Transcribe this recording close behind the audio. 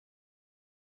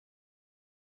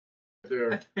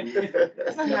there.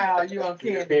 Somehow you on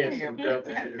camera.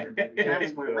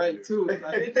 That's my right too.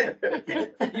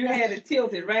 You had it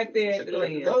tilted right there at the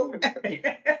lens.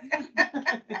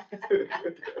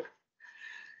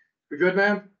 We good,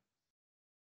 ma'am?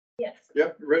 Yes.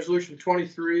 Yep, resolution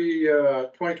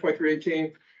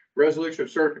 2023-18, resolution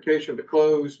of certification of the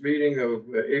closed meeting of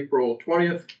April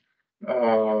 20th.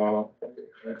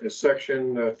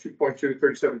 Section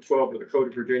 2.23712 of the Code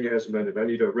of Virginia as amended. I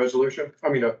need a resolution, a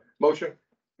motion.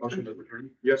 Motion to return.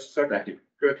 Yes, second. Thank you.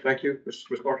 Good, thank you. Ms.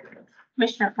 Martin.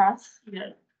 Commissioner Cross?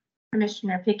 Yes.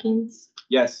 Commissioner Pickens?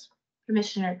 Yes.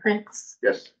 Commissioner Prince?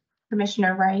 Yes.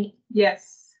 Commissioner Wright?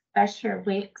 Yes. Vice Chair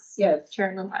Wicks? Yes.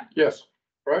 Chair Lamont? Yes.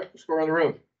 All right, let's go around the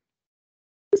room.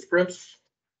 Mr. Prince?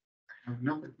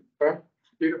 Nothing. Huh?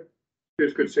 Peter?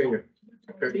 It's good seeing you.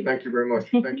 Okay, thank you very much.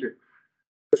 Thank you.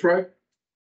 That's right.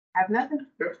 Have nothing.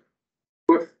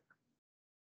 Cliff?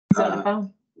 He's on the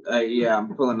phone. Yeah,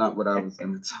 I'm pulling up what I was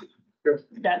gonna tell you.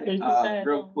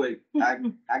 Real quick, I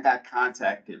got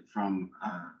contacted from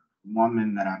a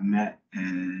woman that I met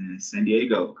in San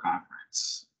Diego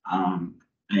conference.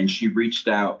 And she reached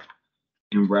out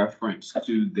in reference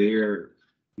to their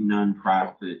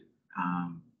nonprofit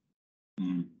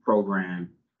program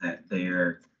that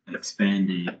they're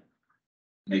expanding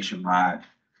nationwide,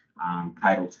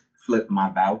 titled Flip My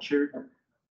Voucher.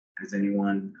 Has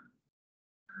anyone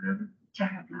heard of it?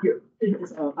 I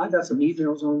got some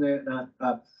emails on that, and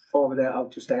I forwarded that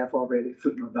out to staff already,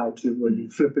 flip my voucher, where you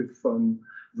flip it from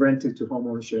rented to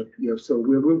homeownership. Yeah, so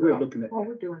we're looking at Oh, that.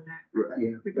 we're doing that.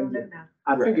 Yeah. We're doing that now.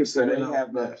 I think it's. So they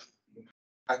have a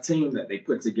team that they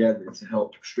put together to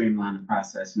help streamline the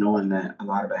process, knowing that a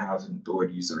lot of the housing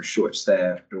authorities are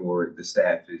short-staffed or the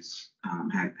staff is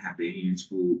have their hands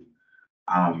full.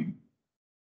 And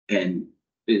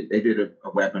they did a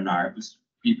webinar. It was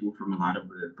people from a lot of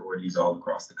the authorities all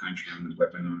across the country on the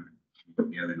webinar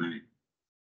the other night.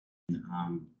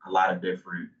 A lot of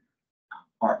different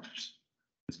partners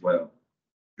as well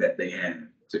that they had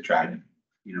to try to,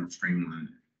 streamline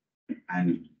it.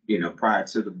 And, prior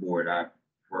to the board, I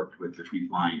worked with a few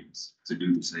clients to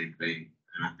do the same thing.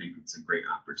 And I think it's a great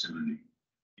opportunity.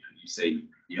 You say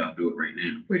y'all do it right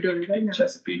now. We're doing it right now.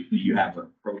 Chesapeake, do you have a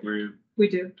program? We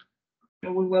do.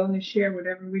 And we're willing to share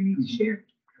whatever we need to share.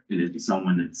 And it's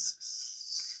someone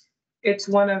that's It's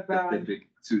one of, specific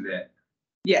to that.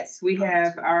 yes, we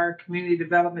have our community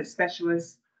development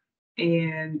specialist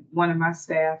and one of my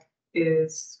staff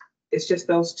it's just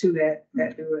those two that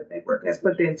do it. They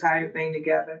put the entire thing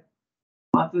together.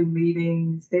 Monthly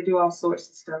meetings, they do all sorts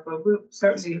of stuff, but we'll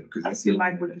certainly, I feel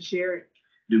like we can share it.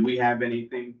 Do we have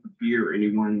anything here or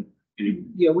anyone, any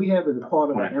Yeah, we have it a part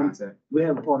of point of our, contact? we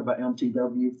have a part of our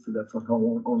MTW for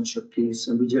home ownership piece,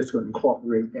 and we just going to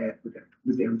incorporate that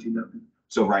with the MTW.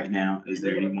 So right now, is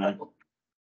there anyone? Have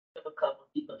a couple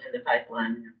people in the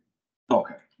pipeline.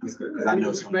 Okay, that's good, because I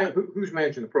know someone. Who's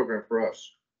managing the program for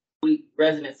us? We,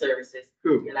 resident services,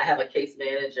 Who? and I have a case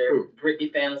manager, Who?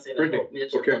 Brittany Fanison and Brittany. Hope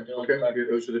Mitchell. Okay, are doing okay, the-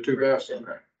 those are the two best. Okay,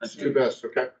 That's that's the two good. best,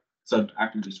 okay? So I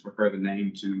can just refer the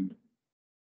name to,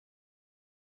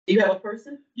 Do you have a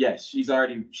person? yes, she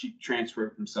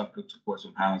transferred from Suffolk to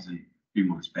Portsmouth Housing a few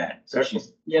months back. So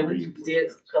she's. Yeah, we did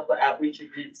a couple of outreach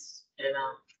events and,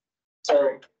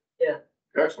 so, yeah.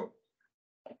 Excellent.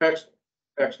 Excellent,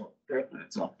 excellent.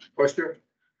 That's all. Question?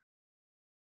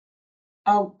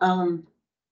 I'm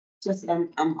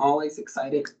always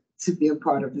excited to be a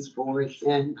part of this board,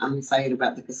 and I'm excited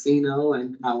about the casino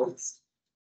and how it's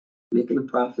making a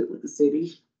profit with the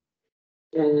city.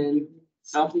 And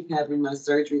I'll be having my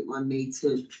surgery on May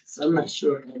 10th, so I'm not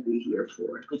sure I'll be here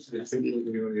for it.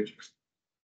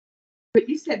 But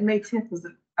you said May 10th was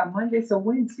a Monday, so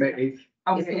Wednesday. May 8th.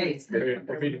 Oh, May 8th.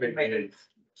 The meeting May 8th.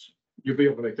 You'll be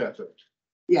able to make that, so.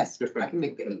 Yes, Yes, ma'am. I can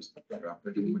make that.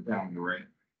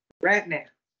 Right now.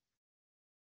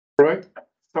 Right,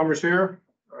 Summer's here.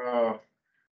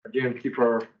 Again, keep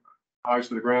our eyes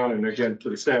to the ground, and again, to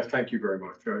the staff, thank you very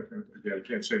much. Again, I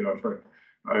can't say enough.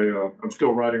 I'm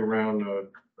still riding around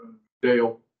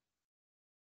Dale.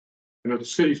 I know the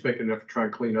city's making enough to try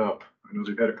and clean up. I know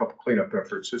they've had a couple cleanup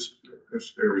efforts. This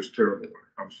area is terrible when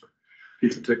it comes to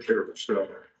people take care of it stuff.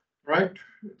 Right,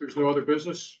 if there's no other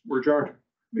business, we're adjourned.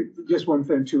 Just one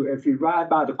thing too, if you ride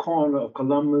by the corner of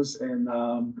Columbus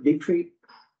and Big Creek,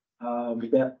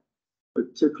 that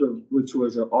particular, which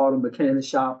was an auto mechanic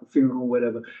shop, a funeral,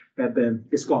 whatever,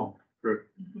 it's gone. Good.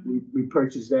 We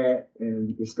purchased that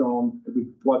and it's gone. We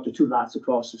bought the two lots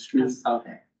across the street.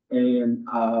 And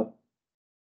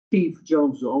Steve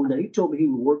Jones, the owner, he told me he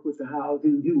would work with the house, he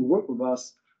would work with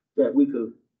us that we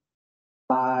could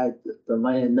buy the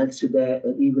land next to that,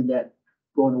 and even that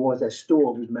going towards that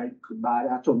store, we might could buy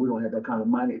it. I told them we don't have that kind of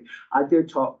money. I'm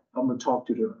gonna talk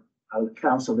to the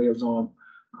council liaison.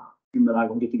 Him and I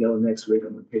gonna get together next week.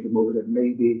 I'm gonna take him over there.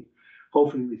 Maybe,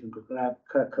 hopefully we can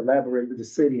collaborate with the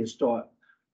city and start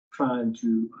trying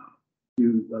to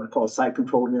do what I call site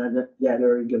control in that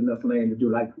area, get enough land to do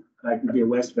like we did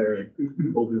Westbury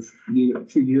over a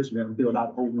few years ago, build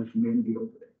out a whole new community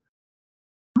over there.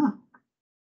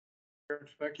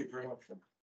 Thank you very much.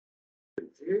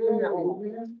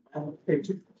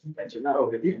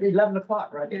 $11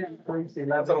 o'clock, right? Yeah.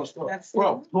 That's.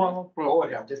 Well, Oh,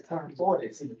 yeah, just turned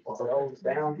 40, so it's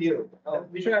downhill.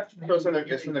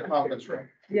 It's in the conference room.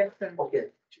 Yes, sir. Okay.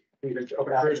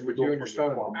 Chris, with you and your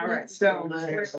son. All right, so.